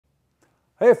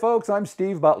Hey folks, I'm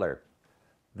Steve Butler.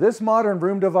 This modern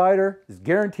room divider is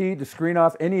guaranteed to screen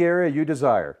off any area you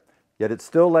desire, yet it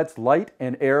still lets light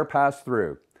and air pass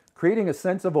through, creating a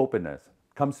sense of openness.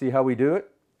 Come see how we do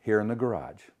it here in the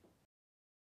garage.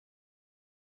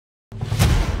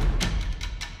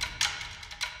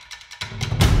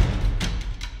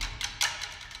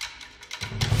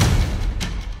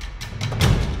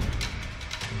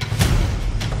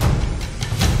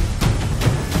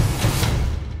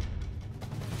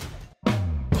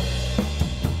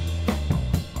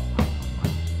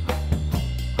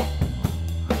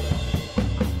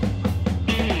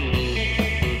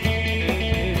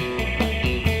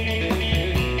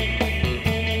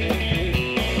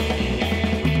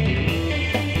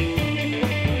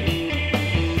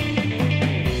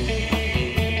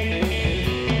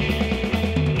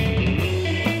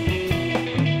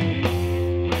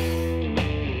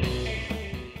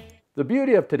 The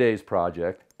beauty of today's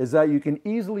project is that you can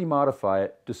easily modify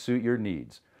it to suit your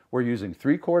needs. We're using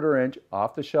 3/4 inch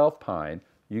off-the-shelf pine.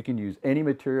 You can use any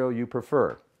material you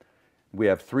prefer. We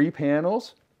have 3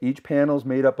 panels. Each panel is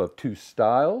made up of 2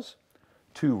 stiles,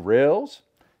 2 rails,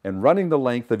 and running the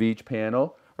length of each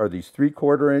panel are these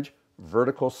 3/4 inch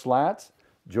vertical slats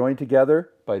joined together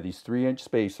by these 3-inch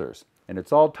spacers. And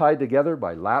it's all tied together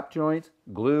by lap joints,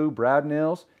 glue, brad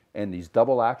nails, and these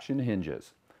double action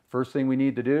hinges. First thing we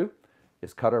need to do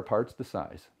is cut our parts to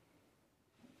size.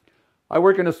 I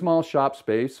work in a small shop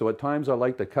space, so at times I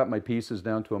like to cut my pieces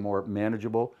down to a more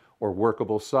manageable or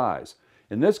workable size.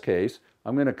 In this case,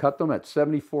 I'm going to cut them at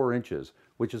 74 inches,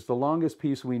 which is the longest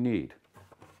piece we need.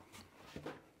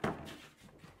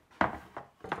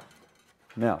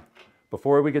 Now,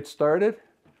 before we get started,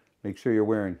 make sure you're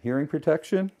wearing hearing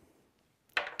protection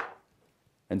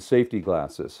and safety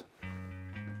glasses.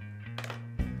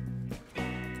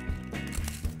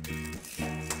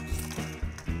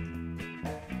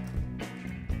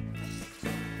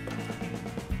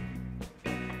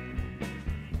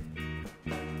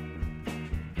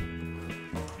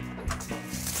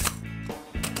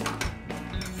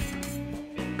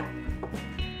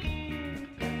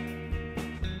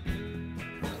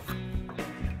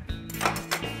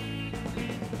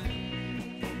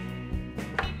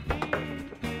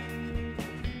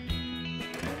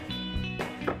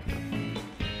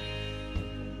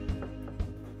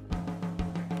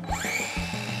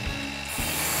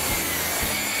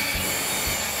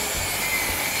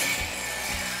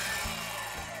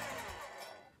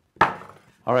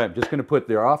 All right, I'm just going to put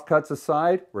their offcuts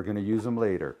aside. We're going to use them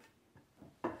later.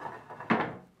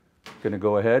 Going to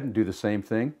go ahead and do the same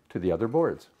thing to the other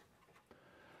boards.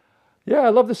 Yeah, I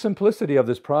love the simplicity of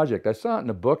this project. I saw it in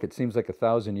a book, it seems like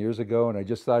 1,000 years ago, and I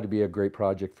just thought it'd be a great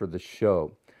project for the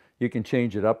show. You can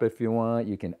change it up if you want.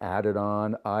 You can add it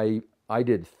on. I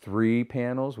did 3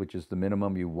 panels, which is the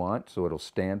minimum you want, so it'll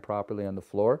stand properly on the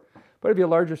floor. But if you have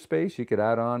a larger space, you could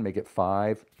add on, make it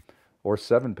 5 or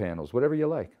 7 panels, whatever you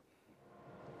like.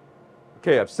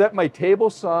 Okay, I've set my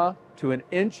table saw to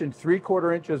 1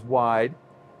 3/4 inches wide,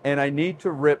 and I need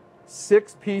to rip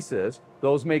 6 pieces,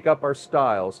 those make up our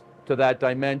stiles, to that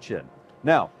dimension.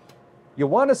 Now, you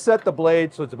want to set the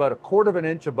blade so it's about 1/4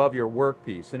 inch above your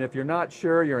workpiece, and if you're not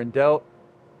sure, you're in doubt,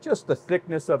 just the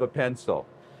thickness of a pencil.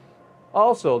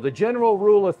 Also, the general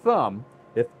rule of thumb,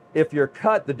 if your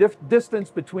cut, the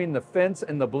distance between the fence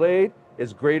and the blade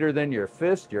is greater than your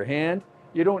fist, your hand,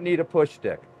 you don't need a push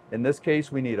stick. In this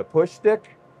case, we need a push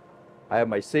stick. I have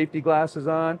my safety glasses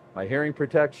on, my hearing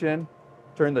protection,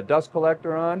 turn the dust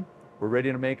collector on. We're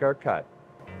ready to make our cut.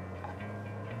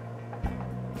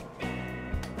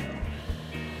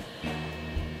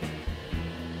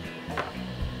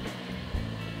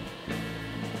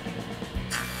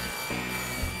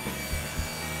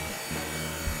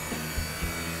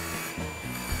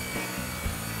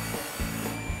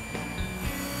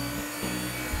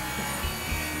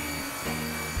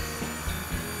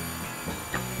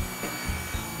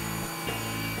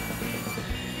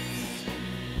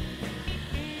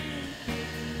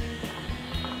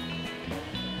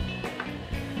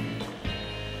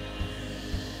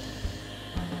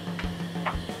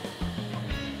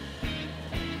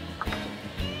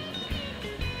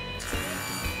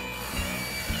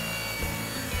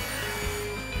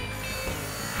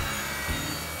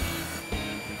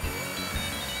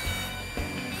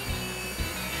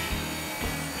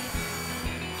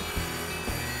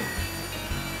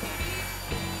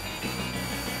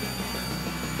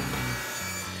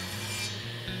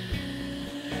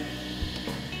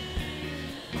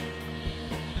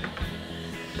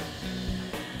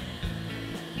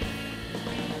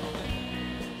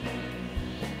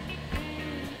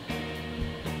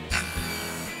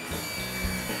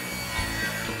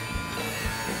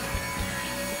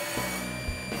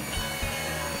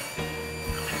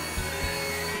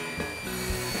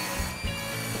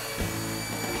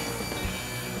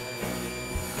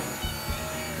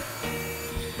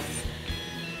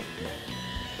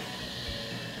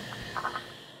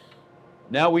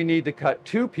 Now we need to cut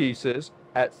 2 pieces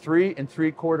at 3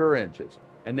 3/4 inches,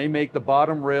 and they make the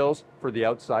bottom rails for the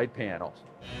outside panels.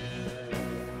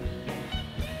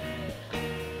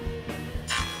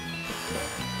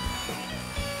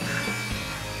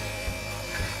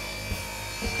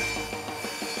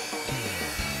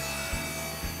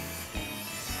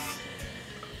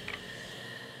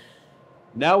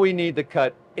 Now we need to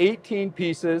cut 18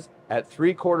 pieces at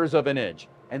 3/4 inch,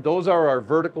 and those are our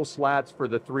vertical slats for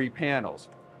the 3 panels.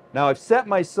 Now I've set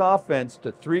my saw fence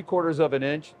to 3/4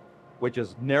 inch, which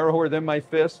is narrower than my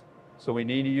fist, so we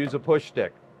need to use a push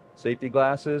stick. Safety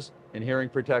glasses and hearing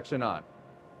protection on.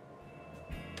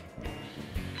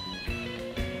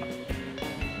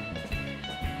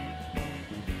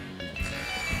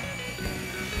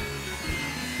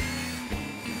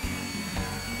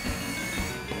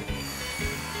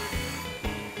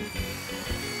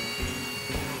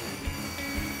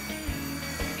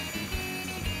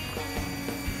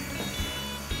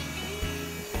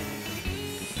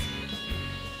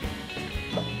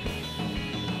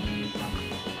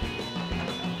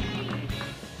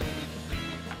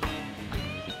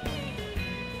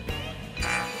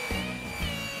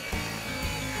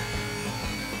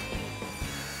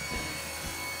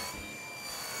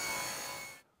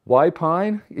 Why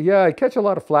pine? Yeah, I catch a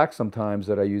lot of flack sometimes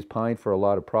that I use pine for a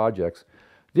lot of projects.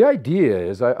 The idea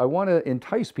is I want to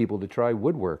entice people to try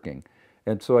woodworking.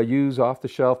 And so I use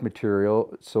off-the-shelf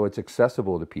material so it's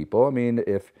accessible to people. I mean,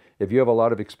 if you have a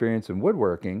lot of experience in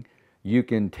woodworking, you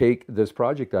can take this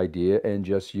project idea and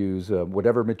just use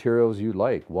whatever materials you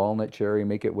like, walnut, cherry,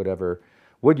 make it whatever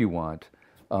wood you want.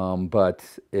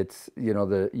 But it's, you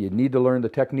need to learn the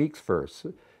techniques first.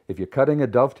 If you're cutting a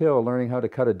dovetail or learning how to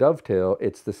cut a dovetail,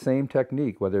 it's the same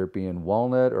technique, whether it be in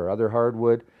walnut or other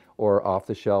hardwood or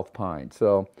off-the-shelf pine.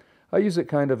 So I use it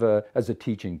kind of as a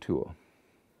teaching tool.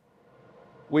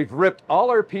 We've ripped all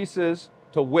our pieces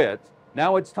to width.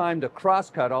 Now it's time to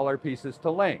cross-cut all our pieces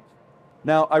to length.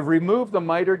 Now I've removed the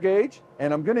miter gauge,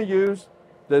 and I'm going to use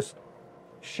this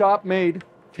shop-made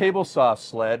table saw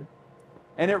sled,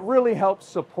 and it really helps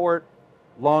support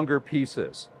longer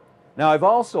pieces. Now I've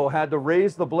also had to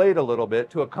raise the blade a little bit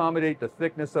to accommodate the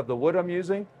thickness of the wood I'm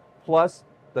using, plus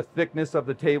the thickness of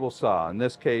the table saw, in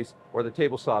this case, or the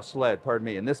table saw sled, pardon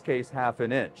me, in this case,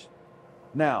 1/2 inch.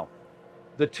 Now,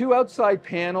 the 2 outside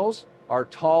panels are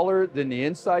taller than the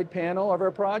inside panel of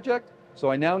our project, so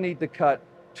I now need to cut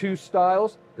 2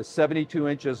 stiles to 72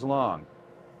 inches long.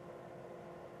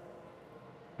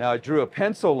 Now I drew a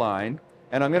pencil line,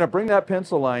 and I'm going to bring that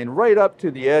pencil line right up to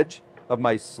the edge of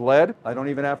my sled. I don't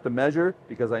even have to measure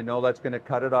because I know that's going to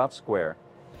cut it off square.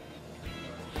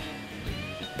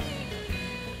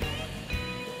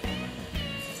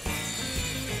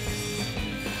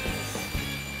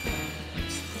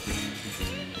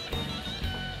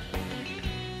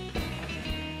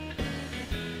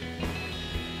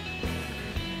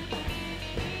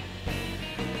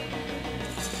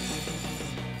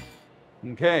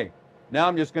 Okay, now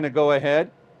I'm just going to go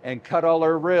ahead and cut all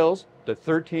our rails to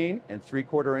 13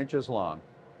 3/4 inches long.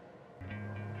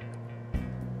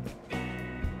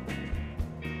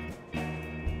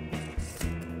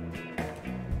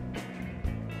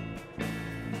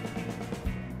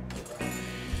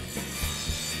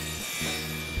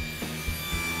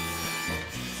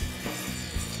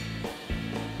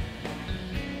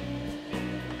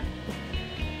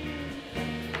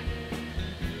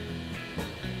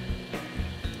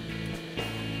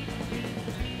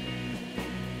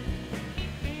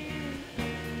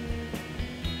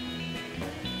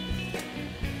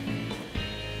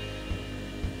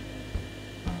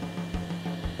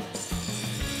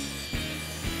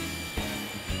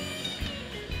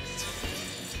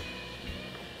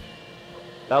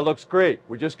 That looks great.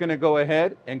 We're just going to go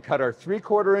ahead and cut our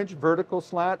 3/4 inch vertical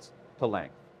slats to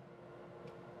length.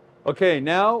 Okay,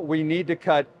 now we need to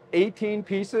cut 18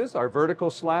 pieces, our vertical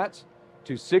slats,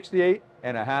 to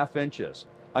 68.5 inches.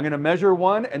 I'm going to measure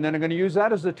one, and then I'm going to use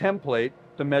that as a template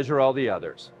to measure all the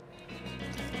others.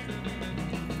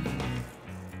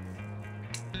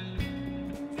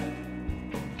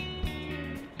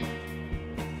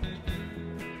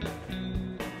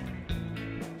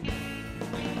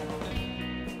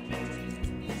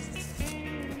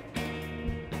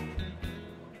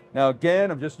 Now again,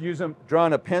 I'm just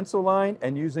drawing a pencil line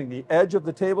and using the edge of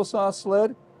the table saw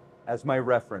sled as my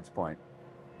reference point.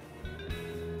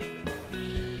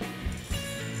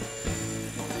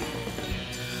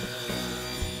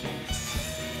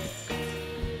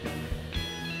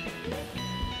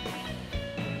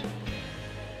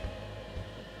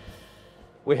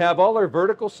 We have all our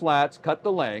vertical slats cut to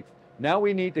length. Now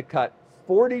we need to cut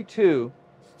 42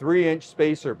 3-inch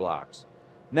spacer blocks.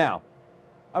 Now,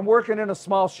 I'm working in a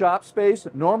small shop space.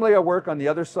 Normally I work on the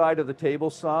other side of the table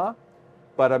saw,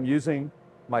 but I'm using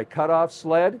my cutoff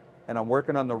sled and I'm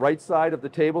working on the right side of the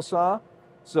table saw.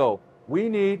 So we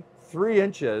need 3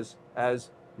 inches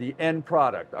as the end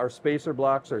product. Our spacer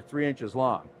blocks are 3 inches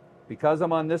long. Because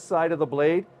I'm on this side of the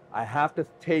blade, I have to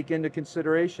take into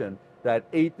consideration that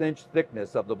 1/8 inch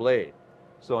thickness of the blade.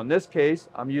 So in this case,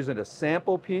 I'm using a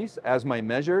sample piece as my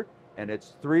measure, and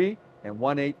it's 3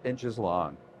 1/8 inches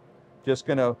long. Just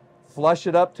gonna flush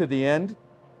it up to the end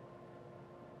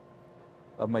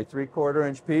of my 3/4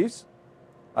 inch piece.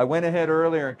 I went ahead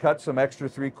earlier and cut some extra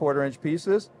 3/4 inch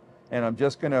pieces, and I'm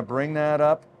just gonna bring that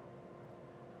up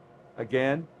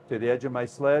again to the edge of my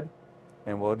sled,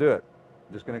 and we'll do it.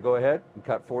 I'm just gonna go ahead and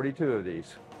cut 42 of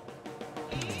these.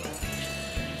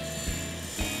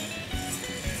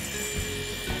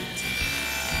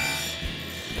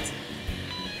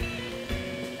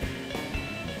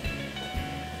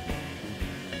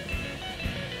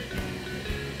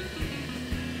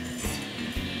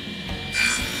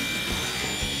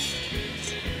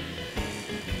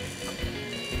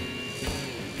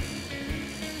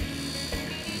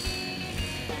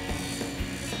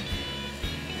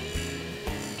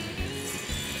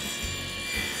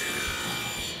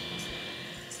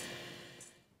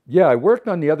 Yeah, I worked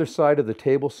on the other side of the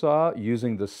table saw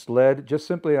using the sled. Just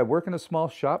simply, I work in a small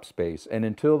shop space, and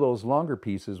until those longer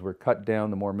pieces were cut down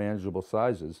to more manageable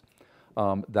sizes,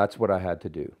 that's what I had to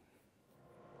do.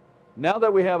 Now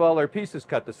that we have all our pieces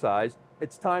cut to size,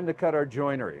 it's time to cut our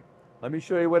joinery. Let me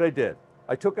show you what I did.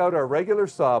 I took out our regular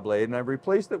saw blade and I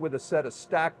replaced it with a set of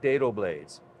stacked dado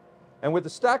blades. And with the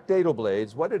stacked dado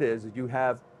blades, what it is you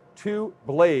have 2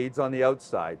 blades on the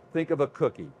outside. Think of a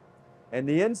cookie. And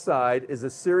the inside is a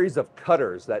series of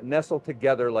cutters that nestle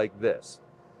together like this.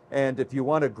 And if you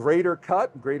want a greater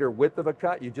cut, greater width of a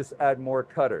cut, you just add more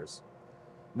cutters.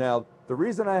 Now, the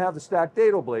reason I have the stacked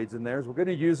dado blades in there is we're going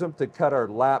to use them to cut our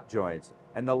lap joints.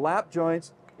 And the lap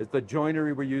joints is the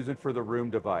joinery we're using for the room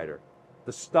divider.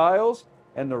 The stiles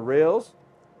and the rails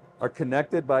are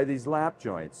connected by these lap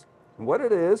joints. And what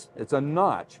it is, it's a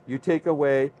notch. You take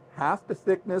away half the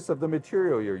thickness of the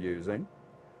material you're using,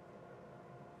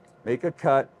 make a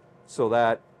cut so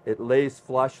that it lays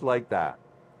flush like that.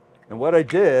 And what I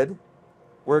did,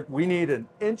 we need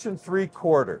 1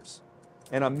 3/4 inches.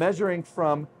 And I'm measuring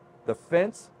from the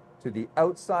fence to the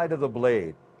outside of the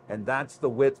blade. And that's the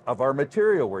width of our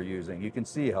material we're using. You can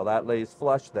see how that lays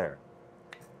flush there.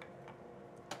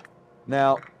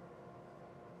 Now,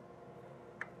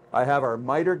 I have our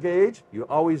miter gauge. You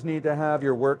always need to have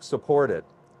your work supported.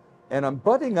 And I'm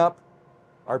butting up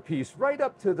our piece right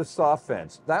up to the saw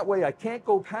fence. That way I can't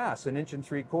go past 1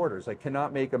 3/4 inches. I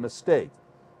cannot make a mistake.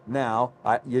 Now,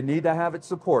 you need to have it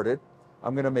supported.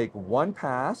 I'm gonna make 1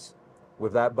 pass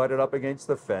with that butted up against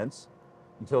the fence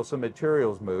until some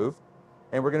materials move.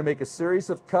 And we're gonna make a series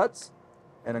of cuts,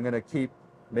 and I'm gonna keep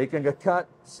making a cut,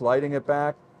 sliding it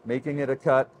back, making it a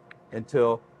cut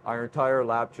until our entire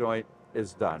lap joint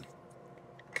is done.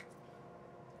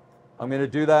 I'm gonna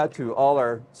do that to all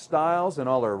our stiles and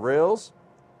all our rails.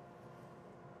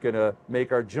 Gonna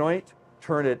make our joint,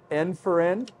 turn it end for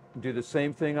end, and do the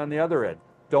same thing on the other end.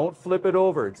 Don't flip it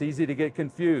over. It's easy to get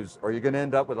confused, or you're gonna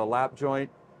end up with a lap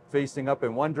joint facing up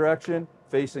in one direction,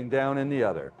 facing down in the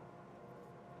other.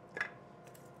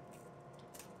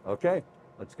 Okay,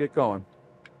 let's get going.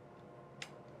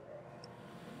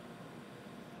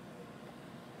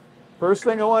 First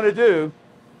thing I want to do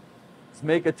is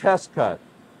make a test cut.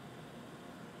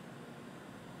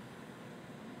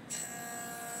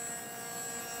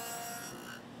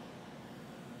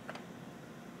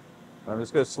 I'm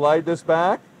just going to slide this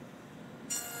back.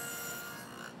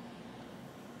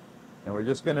 And we're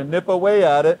just going to nip away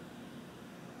at it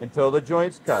until the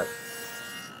joint's cut.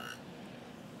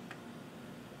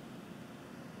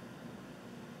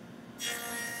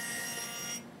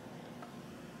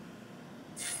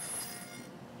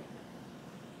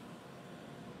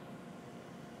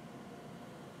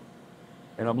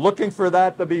 And I'm looking for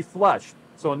that to be flush.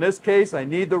 So in this case, I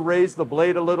need to raise the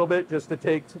blade a little bit just to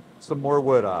take some more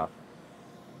wood off.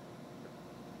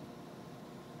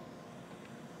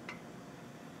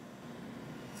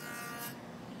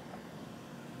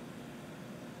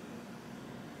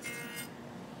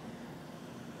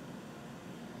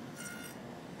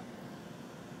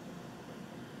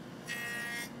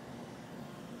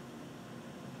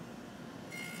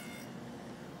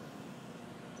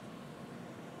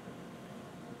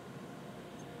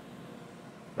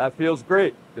 That feels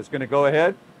great. Just going to go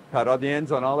ahead, cut on the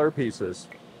ends on all our pieces.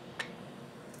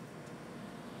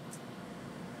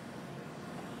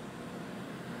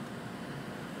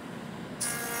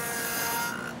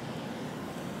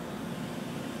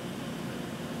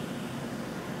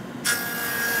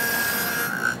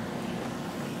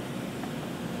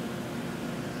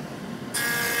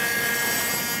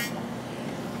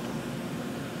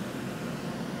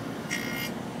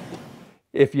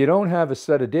 If you don't have a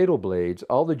set of dado blades,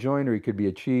 all the joinery could be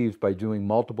achieved by doing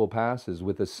multiple passes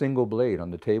with a single blade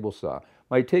on the table saw.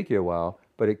 Might take you a while,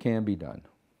 but it can be done.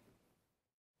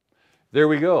 There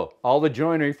we go. All the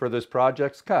joinery for this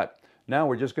project's cut. Now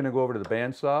we're just going to go over to the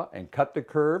bandsaw and cut the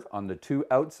curve on the two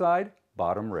outside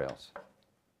bottom rails.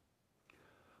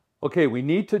 Okay, we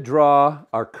need to draw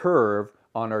our curve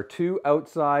on our two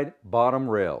outside bottom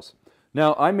rails.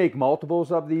 Now I make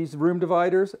multiples of these room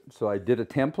dividers, so I did a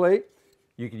template.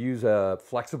 You could use a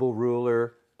flexible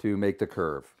ruler to make the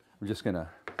curve. I'm just going to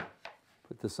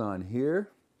put this on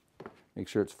here, make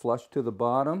sure it's flush to the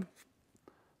bottom,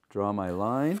 draw my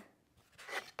line.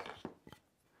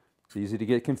 It's easy to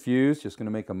get confused, just going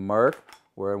to make a mark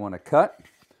where I want to cut.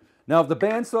 Now, if the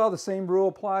bandsaw, the same rule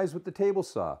applies with the table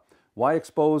saw. Why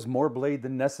expose more blade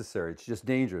than necessary? It's just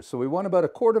dangerous. So we want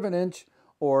about 1/4 inch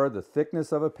or the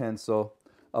thickness of a pencil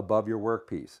above your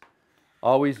workpiece.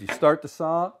 Always, you start the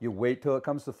saw, you wait till it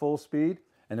comes to full speed,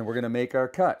 and then we're going to make our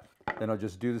cut. Then I'll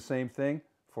just do the same thing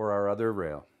for our other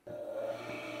rail.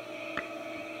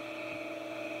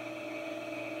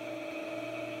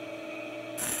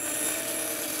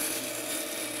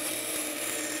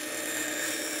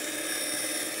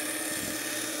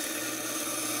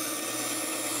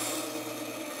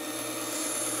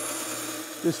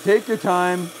 Just take your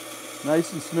time,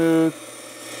 nice and smooth.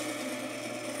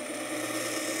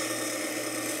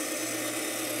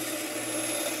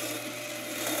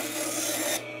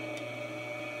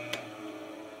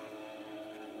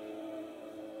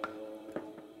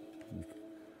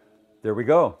 There we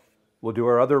go. We'll do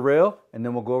our other rail and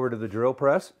then we'll go over to the drill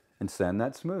press and sand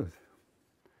that smooth.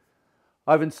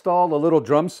 I've installed a little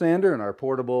drum sander in our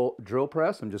portable drill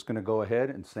press. I'm just going to go ahead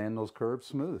and sand those curves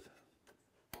smooth.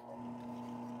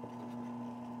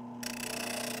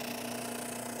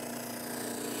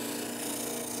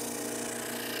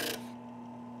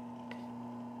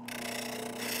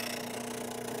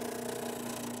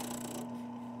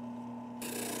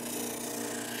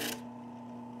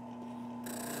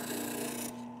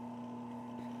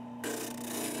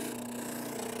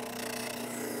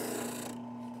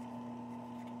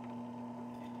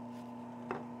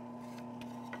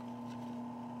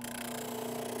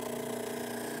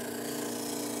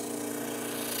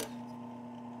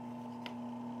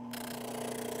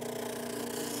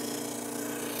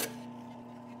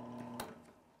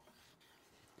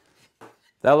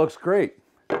 That looks great.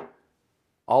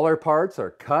 All our parts are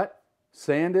cut,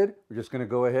 sanded. We're just going to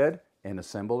go ahead and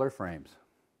assemble our frames.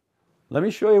 Let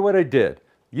me show you what I did.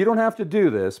 You don't have to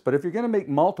do this, but if you're going to make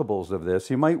multiples of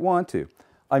this, you might want to.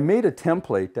 I made a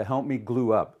template to help me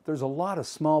glue up. There's a lot of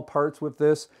small parts with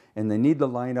this, and they need to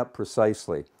line up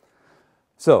precisely.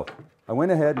 So I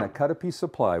went ahead and I cut a piece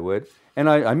of plywood, and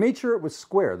I made sure it was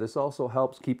square. This also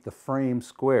helps keep the frame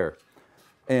square.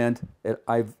 And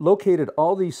I've located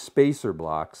all these spacer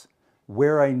blocks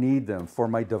where I need them for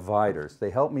my dividers.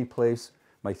 They help me place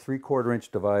my 3/4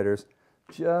 inch dividers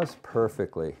just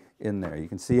perfectly in there. You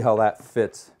can see how that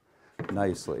fits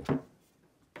nicely.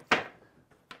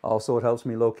 Also, it helps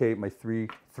me locate my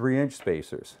 3-inch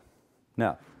spacers.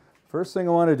 Now, first thing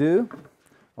I want to do,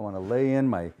 I want to lay in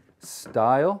my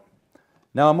stile.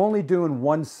 Now, I'm only doing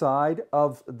one side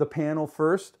of the panel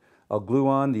first. I'll glue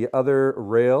on the other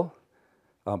rail.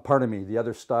 The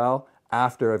other stile,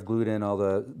 after I've glued in all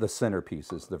the center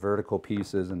pieces, the vertical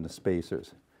pieces and the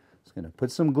spacers. Just going to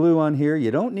put some glue on here.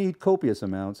 You don't need copious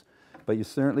amounts, but you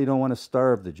certainly don't want to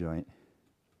starve the joint.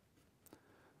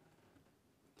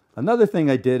 Another thing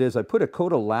I did is I put a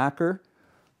coat of lacquer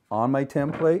on my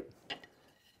template.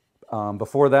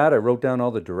 Before that, I wrote down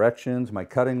all the directions, my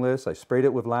cutting list. I sprayed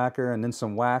it with lacquer and then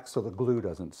some wax so the glue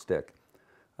doesn't stick.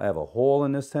 I have a hole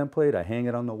in this template. I hang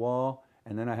it on the wall.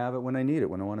 And then I have it when I need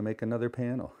it, when I want to make another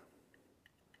panel.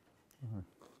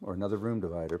 Or another room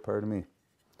divider, pardon me.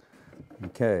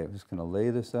 Okay, I'm just going to lay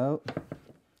this out.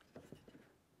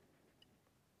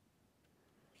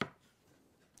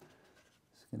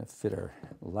 Just going to fit our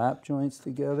lap joints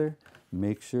together.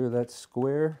 Make sure that's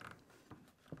square.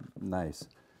 Nice.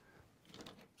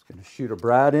 Just going to shoot a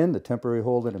brad in to temporarily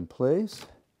hold it in place.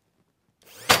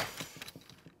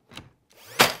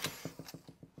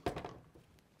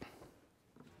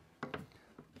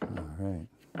 Right.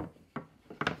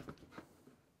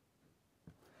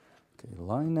 Okay,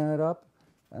 line that up,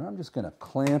 and I'm just going to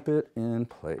clamp it in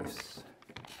place.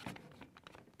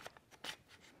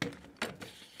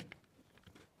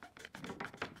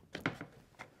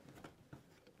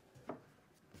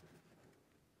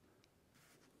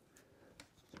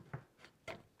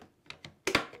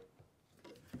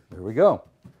 There we go.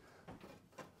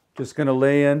 Just going to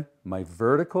lay in my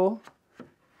vertical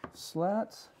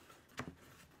slats.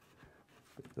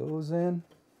 those in.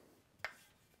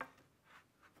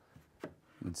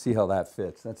 You can see how that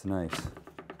fits. That's nice.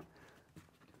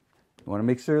 You want to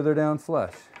make sure they're down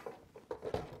flush.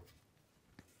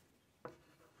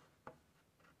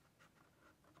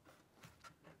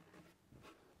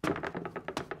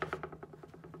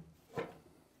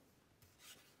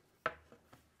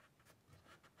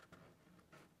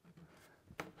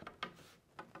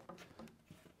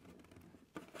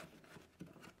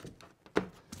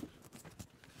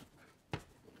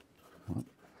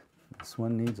 This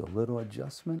one needs a little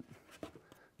adjustment.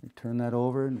 You turn that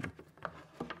over, and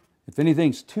if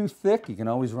anything's too thick, you can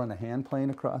always run a hand plane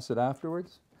across it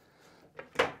afterwards.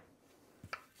 The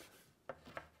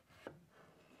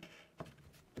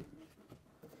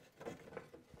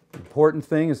important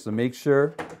thing is to make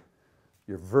sure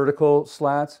your vertical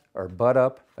slats are butt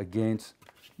up against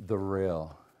the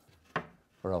rail,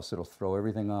 or else it'll throw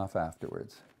everything off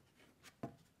afterwards.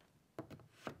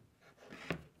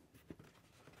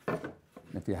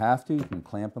 If you have to, you can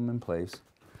clamp them in place.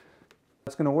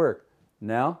 That's going to work.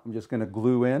 Now I'm just going to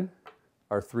glue in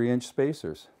our 3-inch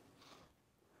spacers.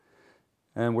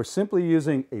 And we're simply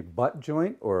using a butt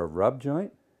joint or a rub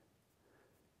joint.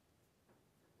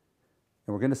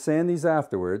 And we're going to sand these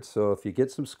afterwards, so if you get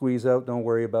some squeeze out, don't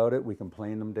worry about it. We can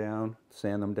plane them down,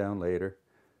 sand them down later.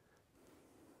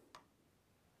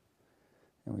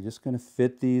 And we're just going to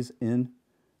fit these in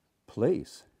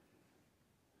place.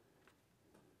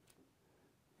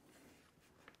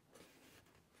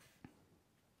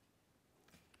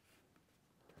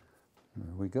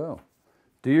 There we go.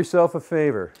 Do yourself a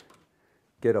favor.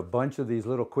 Get a bunch of these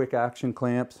little quick action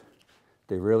clamps.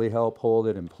 They really help hold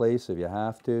it in place if you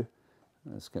have to.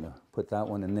 I'm just going to put that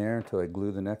one in there until I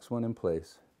glue the next one in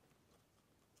place.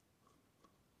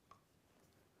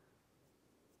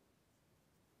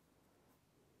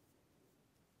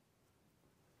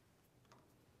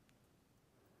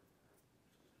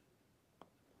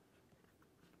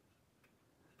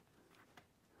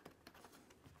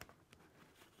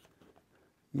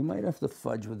 You might have to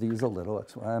fudge with these a little.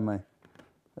 That's why I have my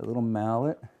little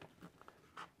mallet.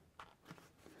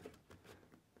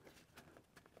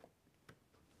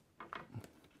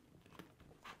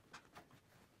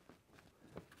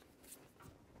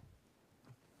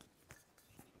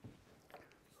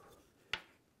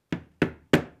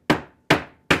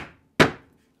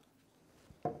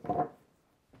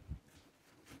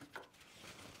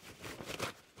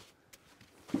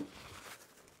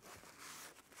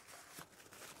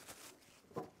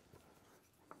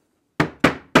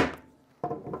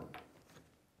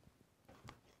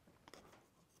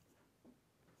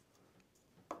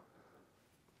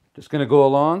 Just going to go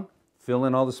along, fill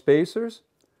in all the spacers.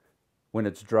 When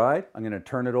it's dried, I'm going to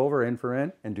turn it over end for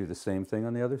end and do the same thing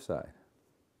on the other side.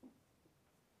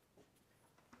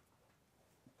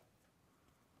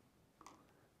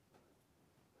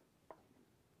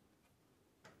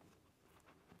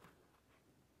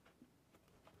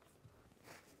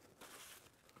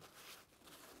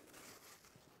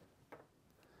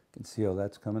 You can see how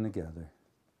that's coming together.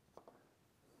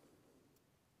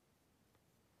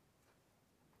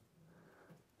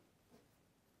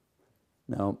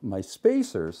 Now my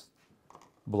spacers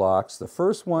blocks, the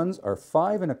first ones are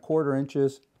 5 1/4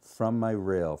 inches from my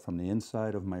rail, from the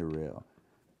inside of my rail.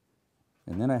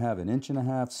 And then I have 1.5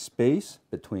 inches space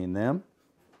between them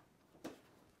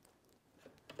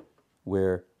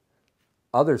where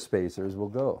other spacers will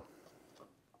go.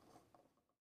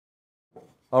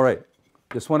 All right,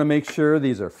 just want to make sure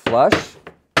these are flush.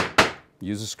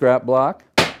 Use a scrap block.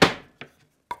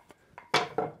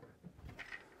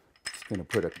 Going to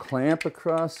put a clamp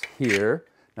across here.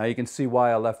 Now you can see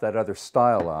why I left that other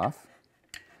style off.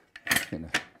 You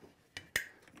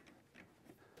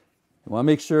want to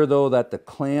make sure though that the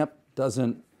clamp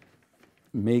doesn't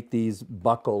make these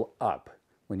buckle up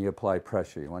when you apply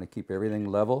pressure. You want to keep everything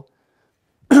level.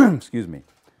 Excuse me.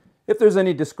 If there's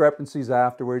any discrepancies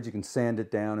afterwards, you can sand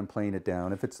it down and plane it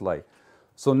down if it's light.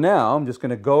 So now I'm just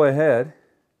going to go ahead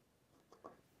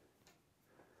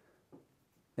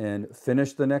and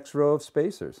finish the next row of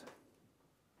spacers.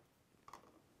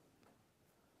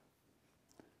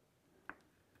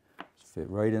 Fit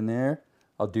right in there.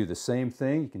 I'll do the same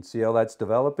thing. You can see how that's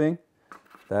developing.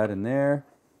 That in there,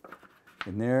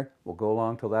 in there. We'll go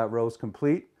along till that row is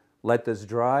complete. Let this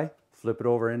dry, flip it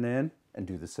over end to end, and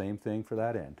do the same thing for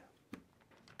that end.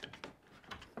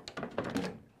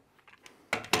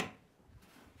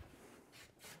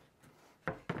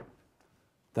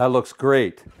 That looks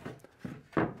great.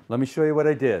 Let me show you what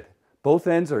I did. Both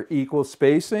ends are equal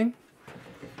spacing.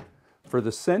 For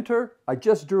the center, I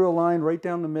just drew a line right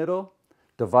down the middle.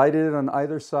 divided it on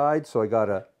either side, so I got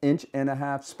 1.5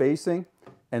 inch spacing,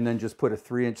 and then just put a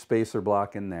 3-inch spacer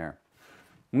block in there.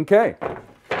 Okay,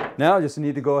 now I just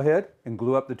need to go ahead and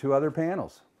glue up the 2 other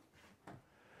panels.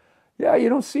 Yeah, you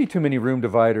don't see too many room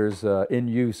dividers in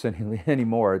use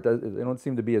anymore. They don't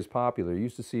seem to be as popular. You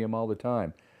used to see them all the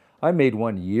time. I made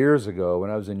one years ago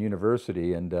when I was in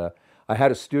university, and I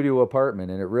had a studio apartment,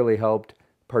 and it really helped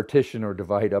partition or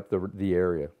divide up the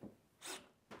area.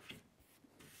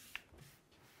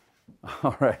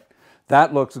 All right,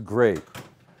 that looks great.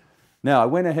 Now I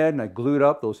went ahead and I glued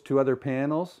up those 2 other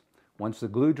panels. Once the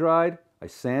glue dried, I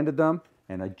sanded them,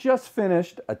 and I just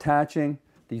finished attaching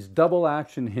these double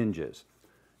action hinges.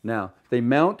 Now they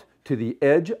mount to the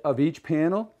edge of each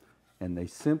panel, and they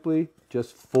simply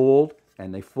just fold,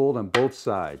 and they fold on both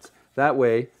sides. That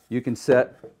way you can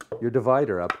set your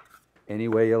divider up any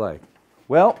way you like.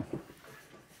 Well,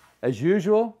 as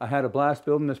usual, I had a blast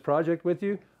building this project with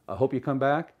you. I hope you come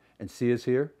back and see us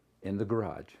here in the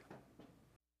garage.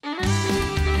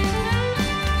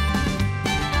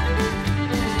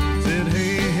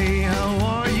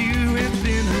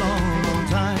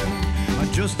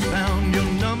 Just found your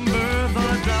number, thought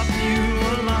I'd drop you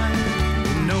a line.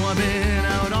 You know I've been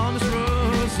out on this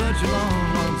road such a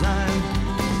long, long time.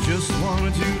 Just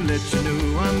wanted to let you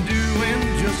know I'm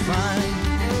doing just fine.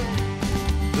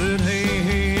 But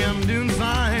hey, I'm doing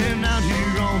fine out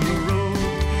here on the road.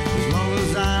 As long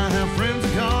as I have friends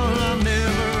to call, I'm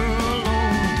never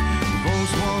alone.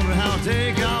 Folks wonder how I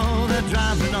take all that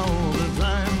driving all the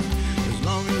time. As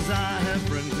long as I have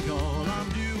friends to call, I'm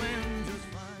doing just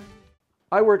fine.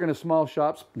 I work in a small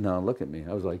shop. No, look at me.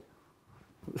 I was like,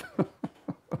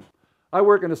 I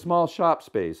work in a small shop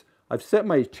space. I've set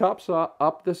my chop saw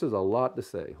up. This is a lot to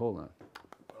say. Hold on.